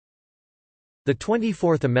The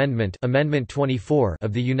 24th Amendment, Amendment 24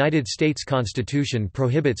 of the United States Constitution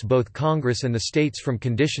prohibits both Congress and the states from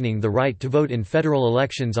conditioning the right to vote in federal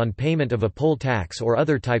elections on payment of a poll tax or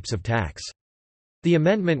other types of tax. The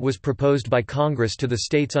amendment was proposed by Congress to the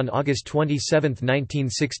states on August 27,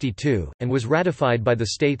 1962, and was ratified by the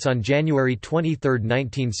states on January 23,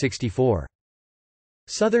 1964.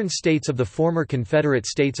 Southern states of the former Confederate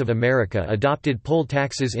States of America adopted poll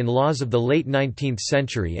taxes in laws of the late 19th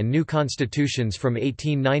century and new constitutions from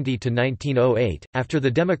 1890 to 1908, after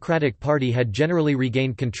the Democratic Party had generally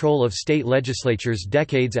regained control of state legislatures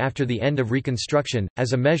decades after the end of Reconstruction,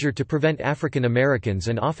 as a measure to prevent African Americans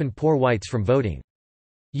and often poor whites from voting.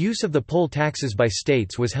 Use of the poll taxes by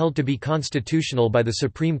states was held to be constitutional by the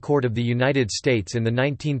Supreme Court of the United States in the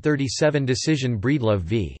 1937 decision Breedlove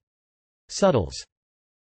v. Suttles.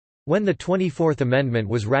 When the 24th Amendment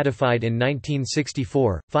was ratified in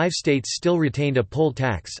 1964, 5 states still retained a poll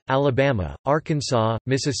tax: Alabama, Arkansas,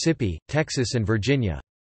 Mississippi, Texas and Virginia.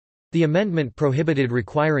 The amendment prohibited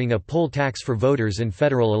requiring a poll tax for voters in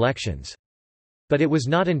federal elections. But it was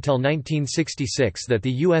not until 1966 that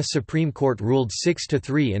the U.S. Supreme Court ruled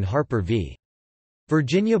 6-3 in Harper v.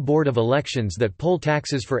 Virginia Board of Elections that poll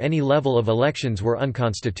taxes for any level of elections were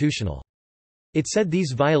unconstitutional. It said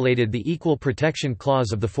these violated the Equal Protection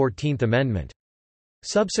Clause of the 14th Amendment.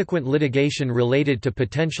 Subsequent litigation related to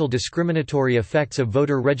potential discriminatory effects of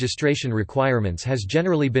voter registration requirements has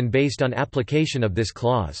generally been based on application of this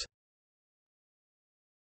clause.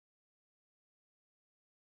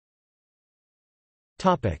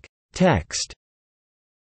 Text.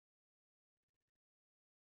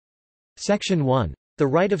 Section 1. The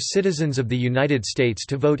right of citizens of the United States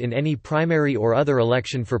to vote in any primary or other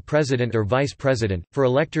election for President or Vice President, for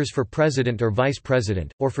electors for President or Vice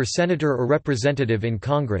President, or for Senator or Representative in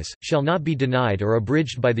Congress, shall not be denied or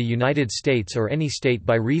abridged by the United States or any state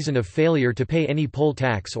by reason of failure to pay any poll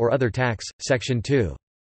tax or other tax. Section 2.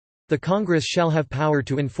 The Congress shall have power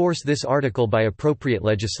to enforce this article by appropriate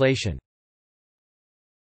legislation.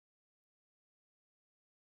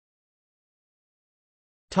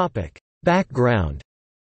 Background.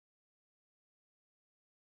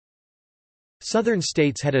 Southern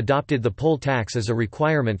states had adopted the poll tax as a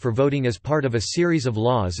requirement for voting as part of a series of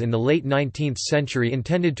laws in the late 19th century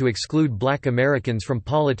intended to exclude black Americans from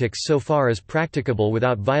politics so far as practicable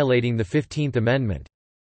without violating the 15th Amendment.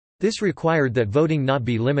 This required that voting not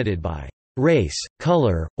be limited by race,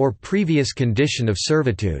 color, or previous condition of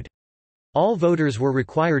servitude. All voters were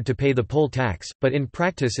required to pay the poll tax, but in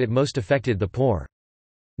practice it most affected the poor.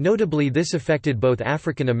 Notably, this affected both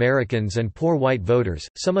African Americans and poor white voters,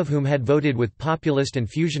 some of whom had voted with populist and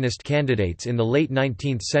fusionist candidates in the late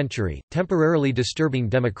 19th century, temporarily disturbing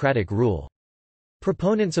democratic rule.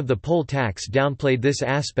 Proponents of the poll tax downplayed this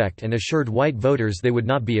aspect and assured white voters they would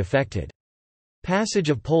not be affected. Passage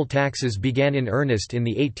of poll taxes began in earnest in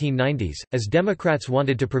the 1890s, as Democrats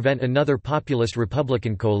wanted to prevent another populist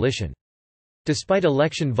Republican coalition. Despite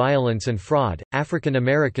election violence and fraud, African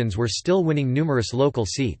Americans were still winning numerous local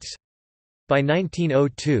seats. By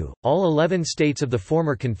 1902, all 11 states of the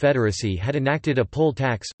former Confederacy had enacted a poll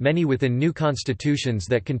tax, many within new constitutions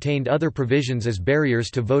that contained other provisions as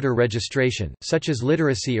barriers to voter registration, such as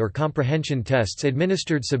literacy or comprehension tests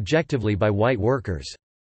administered subjectively by white workers.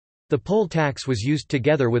 The poll tax was used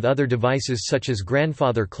together with other devices such as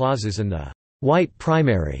grandfather clauses and the white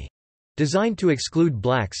primary, designed to exclude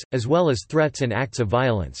blacks, as well as threats and acts of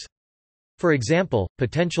violence. For example,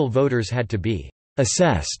 potential voters had to be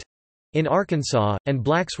assessed in Arkansas, and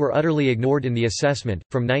blacks were utterly ignored in the assessment.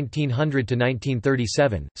 From 1900 to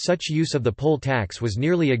 1937, such use of the poll tax was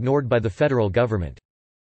nearly ignored by the federal government.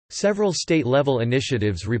 Several state-level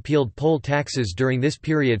initiatives repealed poll taxes during this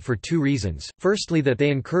period for two reasons: firstly, that they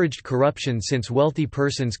encouraged corruption since wealthy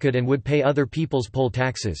persons could and would pay other people's poll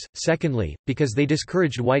taxes; secondly, because they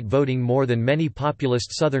discouraged white voting more than many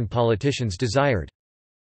populist Southern politicians desired.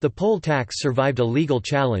 The poll tax survived a legal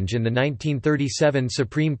challenge in the 1937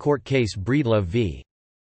 Supreme Court case Breedlove v.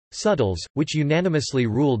 Suttles, which unanimously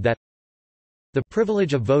ruled that the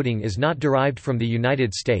privilege of voting is not derived from the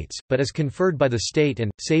United States, but is conferred by the state and,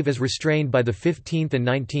 save as restrained by the 15th and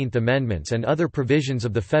 19th Amendments and other provisions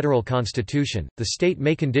of the federal Constitution, the state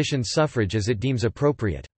may condition suffrage as it deems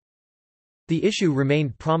appropriate. The issue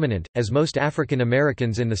remained prominent, as most African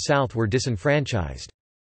Americans in the South were disenfranchised.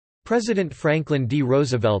 President Franklin D.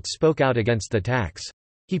 Roosevelt spoke out against the tax.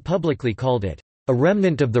 He publicly called it a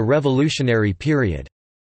remnant of the Revolutionary period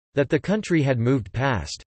that the country had moved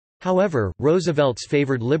past. However, Roosevelt's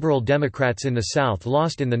favored liberal Democrats in the South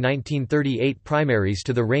lost in the 1938 primaries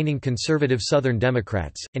to the reigning conservative Southern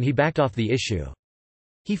Democrats, and he backed off the issue.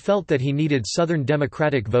 He felt that he needed Southern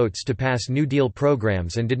Democratic votes to pass New Deal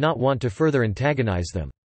programs and did not want to further antagonize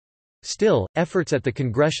them. Still, efforts at the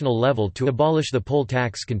congressional level to abolish the poll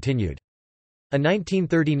tax continued. A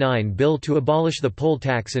 1939 bill to abolish the poll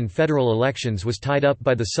tax in federal elections was tied up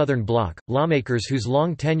by the Southern Bloc, lawmakers whose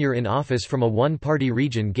long tenure in office from a one-party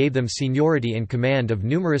region gave them seniority and command of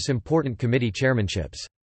numerous important committee chairmanships.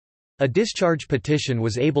 A discharge petition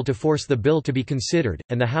was able to force the bill to be considered,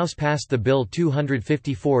 and the House passed the bill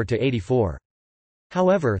 254-84.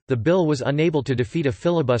 However, the bill was unable to defeat a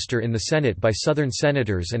filibuster in the Senate by Southern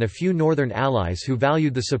senators and a few Northern allies who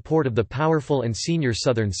valued the support of the powerful and senior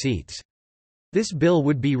Southern seats. This bill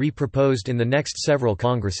would be reproposed in the next several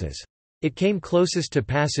Congresses. It came closest to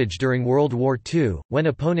passage during World War II, when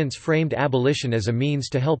opponents framed abolition as a means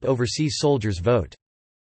to help overseas soldiers vote.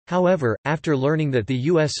 However, after learning that the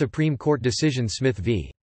U.S. Supreme Court decision Smith v.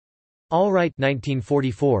 Allwright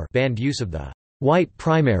 1944 banned use of the white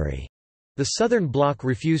primary, the Southern Bloc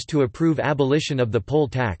refused to approve abolition of the poll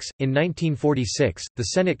tax. In 1946, the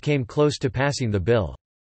Senate came close to passing the bill.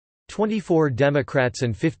 24 Democrats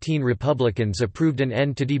and 15 Republicans approved an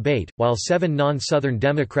end to debate, while 7 non-Southern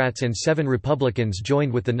Democrats and 7 Republicans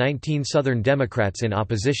joined with the 19 Southern Democrats in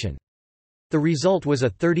opposition. The result was a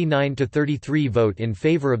 39-33 vote in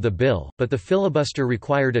favor of the bill, but the filibuster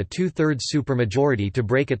required a two-thirds supermajority to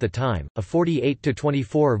break at the time. A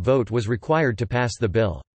 48-24 vote was required to pass the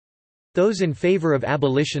bill. Those in favor of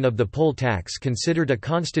abolition of the poll tax considered a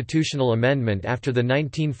constitutional amendment after the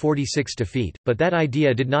 1946 defeat, but that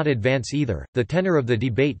idea did not advance either. The tenor of the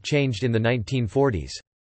debate changed in the 1940s.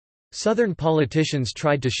 Southern politicians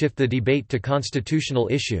tried to shift the debate to constitutional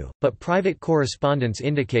issue, but private correspondence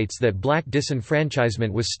indicates that black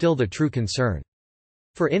disenfranchisement was still the true concern.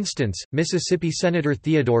 For instance, Mississippi Senator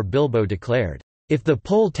Theodore Bilbo declared, "If the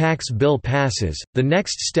poll tax bill passes, the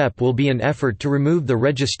next step will be an effort to remove the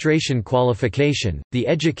registration qualification, the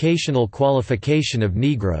educational qualification of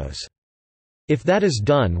Negroes. If that is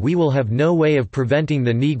done, we will have no way of preventing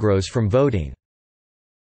the Negroes from voting."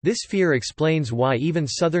 This fear explains why even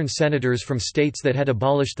Southern senators from states that had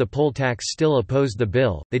abolished the poll tax still opposed the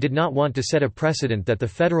bill. They did not want to set a precedent that the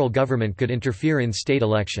federal government could interfere in state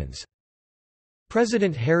elections.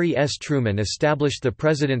 President Harry S. Truman established the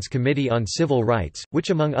President's Committee on Civil Rights, which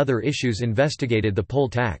among other issues investigated the poll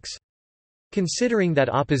tax. Considering that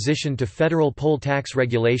opposition to federal poll tax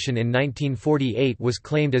regulation in 1948 was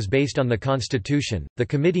claimed as based on the Constitution, the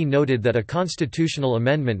committee noted that a constitutional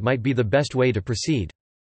amendment might be the best way to proceed.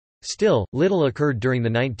 Still, little occurred during the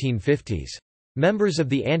 1950s. Members of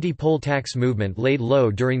the anti-poll tax movement laid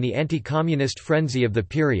low during the anti-communist frenzy of the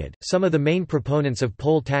period. Some of the main proponents of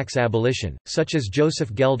poll tax abolition, such as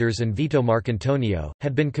Joseph Gelders and Vito Marcantonio,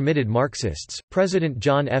 had been committed Marxists. President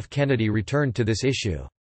John F. Kennedy returned to this issue.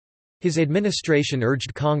 His administration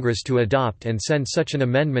urged Congress to adopt and send such an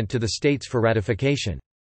amendment to the states for ratification.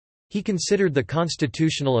 He considered the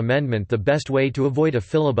constitutional amendment the best way to avoid a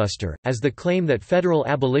filibuster, as the claim that federal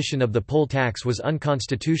abolition of the poll tax was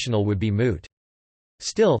unconstitutional would be moot.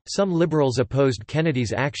 Still, some liberals opposed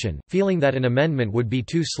Kennedy's action, feeling that an amendment would be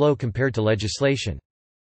too slow compared to legislation.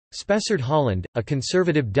 Spessard Holland, a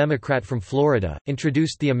conservative Democrat from Florida,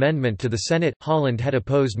 introduced the amendment to the Senate. Holland had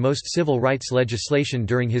opposed most civil rights legislation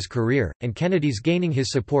during his career, and Kennedy's gaining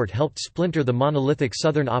his support helped splinter the monolithic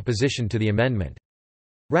Southern opposition to the amendment.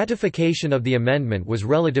 Ratification of the amendment was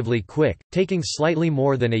relatively quick, taking slightly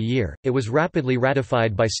more than a year. It was rapidly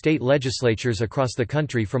ratified by state legislatures across the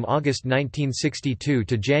country from August 1962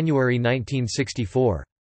 to January 1964.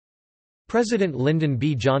 President Lyndon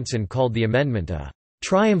B. Johnson called the amendment a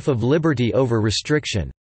triumph of liberty over restriction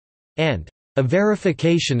and a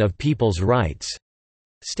verification of people's rights.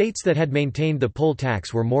 States that had maintained the poll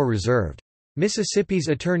tax were more reserved. Mississippi's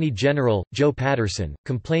Attorney General, Joe Patterson,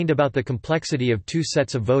 complained about the complexity of two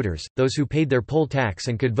sets of voters, those who paid their poll tax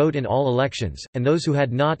and could vote in all elections, and those who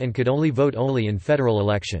had not and could only vote in federal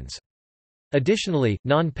elections. Additionally,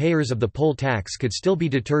 non-payers of the poll tax could still be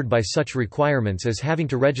deterred by such requirements as having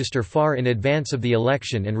to register far in advance of the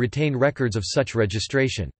election and retain records of such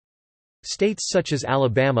registration. States such as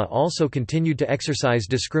Alabama also continued to exercise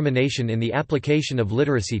discrimination in the application of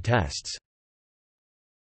literacy tests.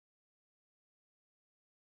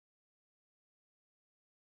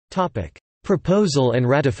 Proposal and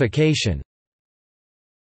ratification.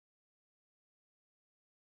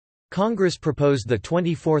 Congress proposed the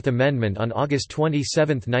 24th Amendment on August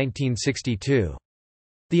 27, 1962.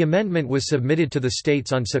 The amendment was submitted to the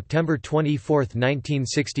states on September 24,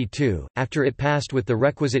 1962, after it passed with the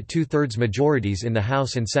requisite two-thirds majorities in the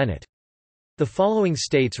House and Senate. The following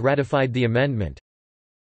states ratified the amendment: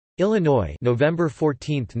 Illinois, November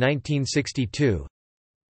 14, 1962;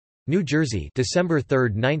 New Jersey, December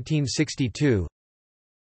 3, 1962.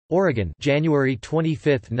 Oregon, January 25,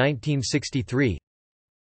 1963.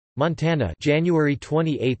 Montana, January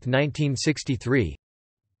 28, 1963.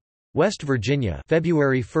 West Virginia,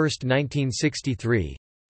 February 1, 1963.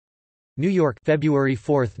 New York, February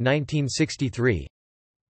 4, 1963.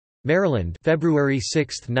 Maryland, February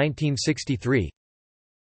 6, 1963.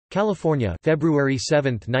 California, February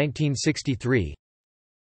 7, 1963.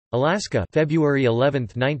 Alaska, February 11,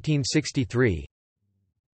 1963.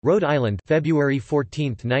 Rhode Island, February 14,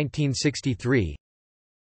 1963.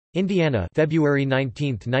 Indiana, February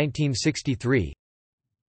 19, 1963.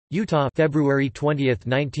 Utah, February 20,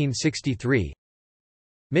 1963.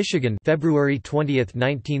 Michigan, February 20,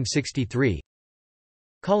 1963.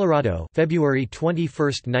 Colorado, February 21,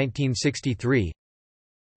 1963.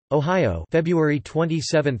 Ohio, February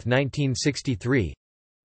 27, 1963.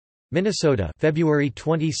 Minnesota, February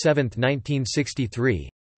 27, 1963.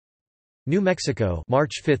 New Mexico,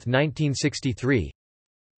 March 5, 1963.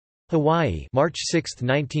 Hawaii, March 6,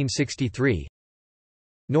 1963.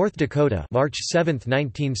 North Dakota, March 7,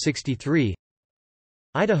 1963.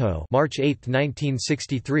 Idaho, March 8,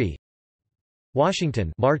 1963.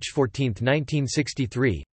 Washington, March 14,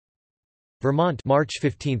 1963. Vermont, March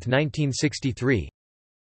 15, 1963.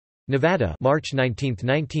 Nevada, March 19,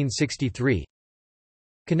 1963.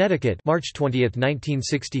 Connecticut, March 20,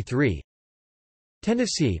 1963.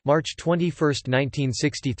 Tennessee, March 21,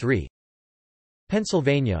 1963.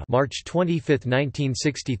 Pennsylvania, March 25,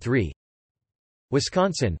 1963.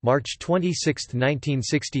 Wisconsin, March 26,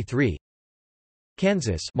 1963.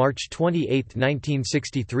 Kansas, March 28,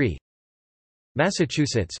 1963.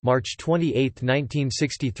 Massachusetts, March 28,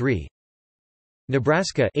 1963.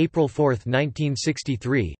 Nebraska, April 4,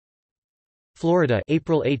 1963. Florida,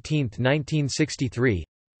 April 18, 1963.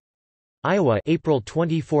 Iowa, April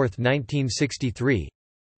 24, 1963.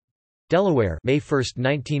 Delaware, May 1,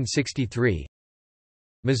 1963.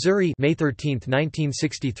 Missouri, May 13,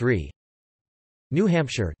 1963. New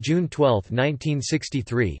Hampshire, June 12,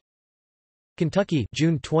 1963. Kentucky,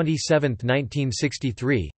 June 27,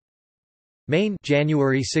 1963. Maine,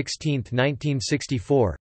 January 16,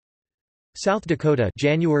 1964. South Dakota,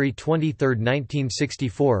 January 23,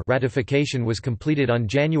 1964. Ratification was completed on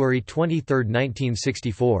January 23,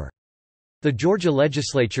 1964. The Georgia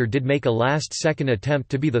legislature did make a last-second attempt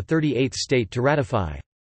to be the 38th state to ratify.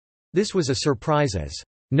 This was a surprise as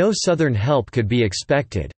no Southern help could be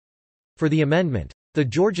expected for the amendment. The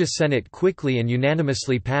Georgia Senate quickly and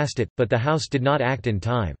unanimously passed it, but the House did not act in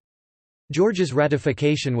time. Georgia's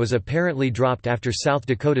ratification was apparently dropped after South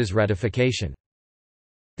Dakota's ratification.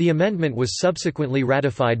 The amendment was subsequently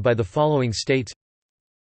ratified by the following states: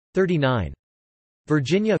 39.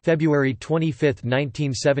 Virginia, February 25,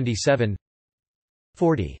 1977.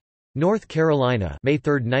 40. North Carolina, May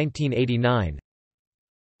 3, 1989.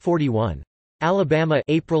 41. Alabama,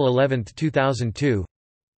 April 11, 2002.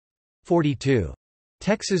 42.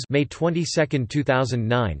 Texas, May 22,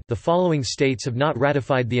 2009. The following states have not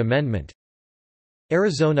ratified the amendment: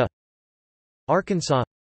 Arizona, Arkansas,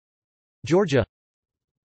 Georgia,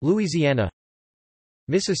 Louisiana,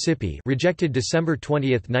 Mississippi, rejected December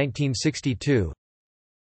 20, 1962.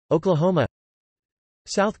 Oklahoma,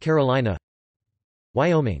 South Carolina,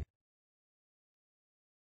 Wyoming.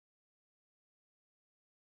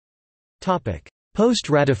 Topic: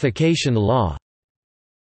 Post-ratification law.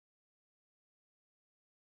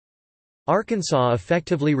 Arkansas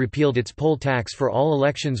effectively repealed its poll tax for all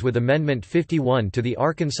elections with Amendment 51 to the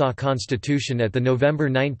Arkansas Constitution at the November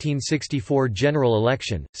 1964 general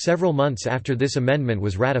election, several months after this amendment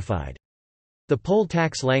was ratified. The poll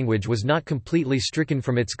tax language was not completely stricken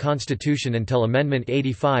from its constitution until Amendment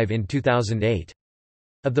 85 in 2008.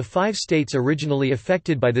 Of the 5 states originally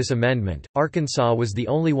affected by this amendment, Arkansas was the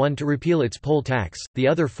only one to repeal its poll tax, the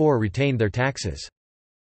other 4 retained their taxes.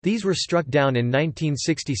 These were struck down in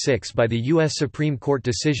 1966 by the U.S. Supreme Court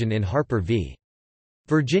decision in Harper v.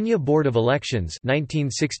 Virginia Board of Elections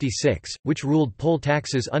 1966, which ruled poll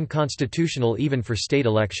taxes unconstitutional even for state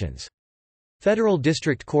elections. Federal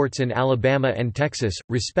district courts in Alabama and Texas,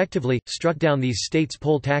 respectively, struck down these states'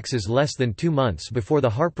 poll taxes less than 2 months before the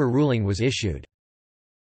Harper ruling was issued.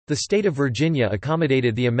 The state of Virginia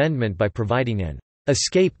accommodated the amendment by providing an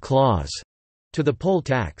escape clause to the poll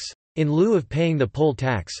tax. In lieu of paying the poll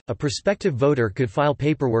tax, a prospective voter could file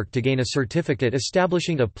paperwork to gain a certificate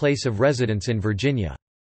establishing a place of residence in Virginia.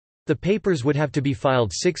 The papers would have to be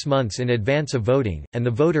filed 6 months in advance of voting, and the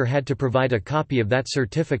voter had to provide a copy of that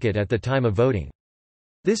certificate at the time of voting.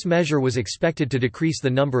 This measure was expected to decrease the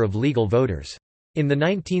number of legal voters. In the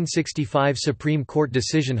 1965 Supreme Court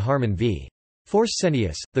decision Harmon v.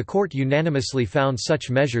 Forsenius, the court unanimously found such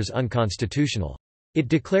measures unconstitutional. It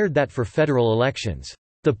declared that for federal elections,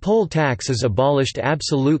 "The poll tax is abolished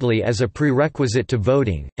absolutely as a prerequisite to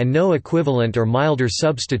voting, and no equivalent or milder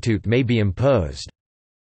substitute may be imposed."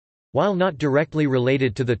 While not directly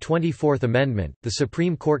related to the 24th Amendment, the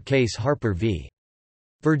Supreme Court case Harper v.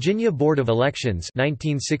 Virginia Board of Elections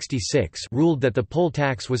 1966 ruled that the poll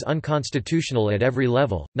tax was unconstitutional at every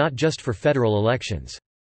level, not just for federal elections.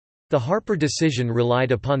 The Harper decision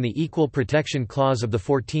relied upon the Equal Protection Clause of the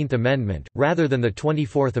 14th Amendment, rather than the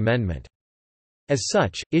 24th Amendment. As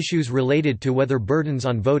such, issues related to whether burdens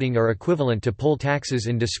on voting are equivalent to poll taxes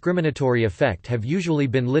in discriminatory effect have usually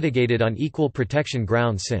been litigated on equal protection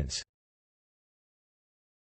grounds since.